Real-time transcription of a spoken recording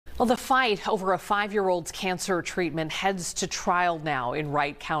Well, the fight over a 5-year-old's cancer treatment heads to trial now in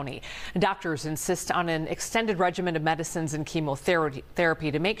Wright County. Doctors insist on an extended regimen of medicines and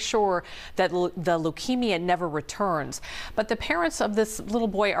chemotherapy to make sure that the leukemia never returns. But the parents of this little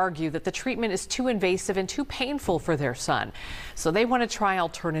boy argue that the treatment is too invasive and too painful for their son. So they want to try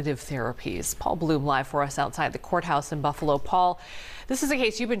alternative therapies. Paul Blume live for us outside the courthouse in Buffalo. Paul, this is a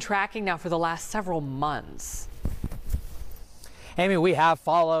case you've been tracking now for the last several months. Amy, we have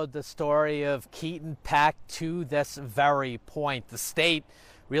followed the story of Keaton Peck to this very point. The state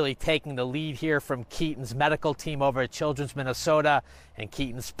really taking the lead here from Keaton's medical team over at Children's Minnesota, and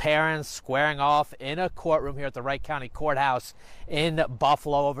Keaton's parents squaring off in a courtroom here at the Wright County Courthouse in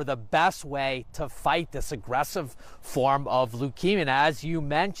Buffalo over the best way to fight this aggressive form of leukemia. And as you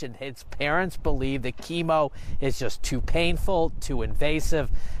mentioned, his parents believe that chemo is just too painful, too invasive.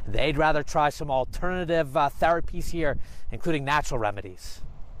 They'd rather try some alternative therapies here, including natural remedies.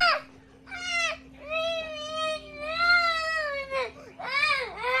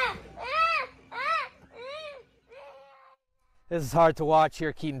 This is hard to watch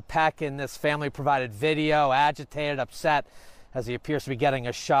here. Keaton Peck in this family-provided video, agitated, upset, as he appears to be getting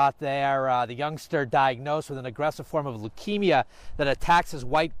a shot there. The youngster diagnosed with an aggressive form of leukemia that attacks his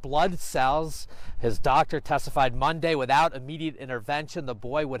white blood cells. His doctor testified Monday without immediate intervention, the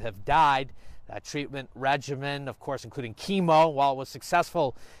boy would have died. That treatment regimen, of course, including chemo, while it was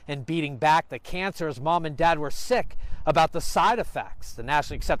successful in beating back the cancer, his mom and dad were sick about the side effects. The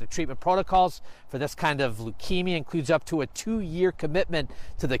nationally accepted treatment protocols for this kind of leukemia includes up to a 2-year commitment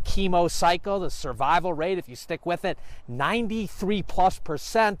to the chemo cycle. The survival rate, if you stick with it,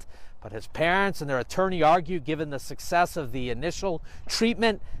 93+%. But his parents and their attorney argue, given the success of the initial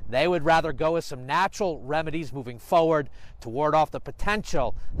treatment, they would rather go with some natural remedies moving forward to ward off the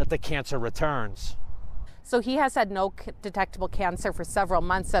potential that the cancer returns. So he has had no detectable cancer for several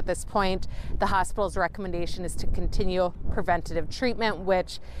months at this point. The hospital's recommendation is to continue preventative treatment,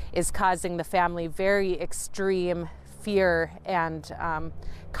 which is causing the family very extreme fear and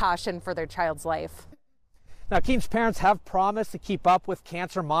caution for their child's life. Now, Keaton's parents have promised to keep up with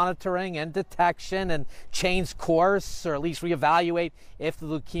cancer monitoring and detection and change course, or at least reevaluate if the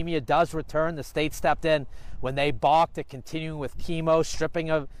leukemia does return. The state stepped in when they balked at continuing with chemo,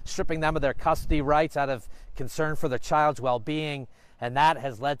 stripping them of their custody rights out of concern for their child's well-being. And that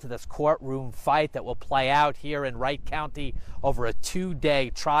has led to this courtroom fight that will play out here in Wright County over a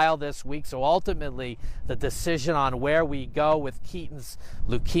 2-day trial this week. So ultimately, the decision on where we go with Keaton's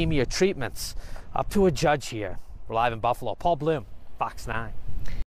leukemia treatments up to a judge here. We're live in Buffalo. Paul Blume, Fox 9.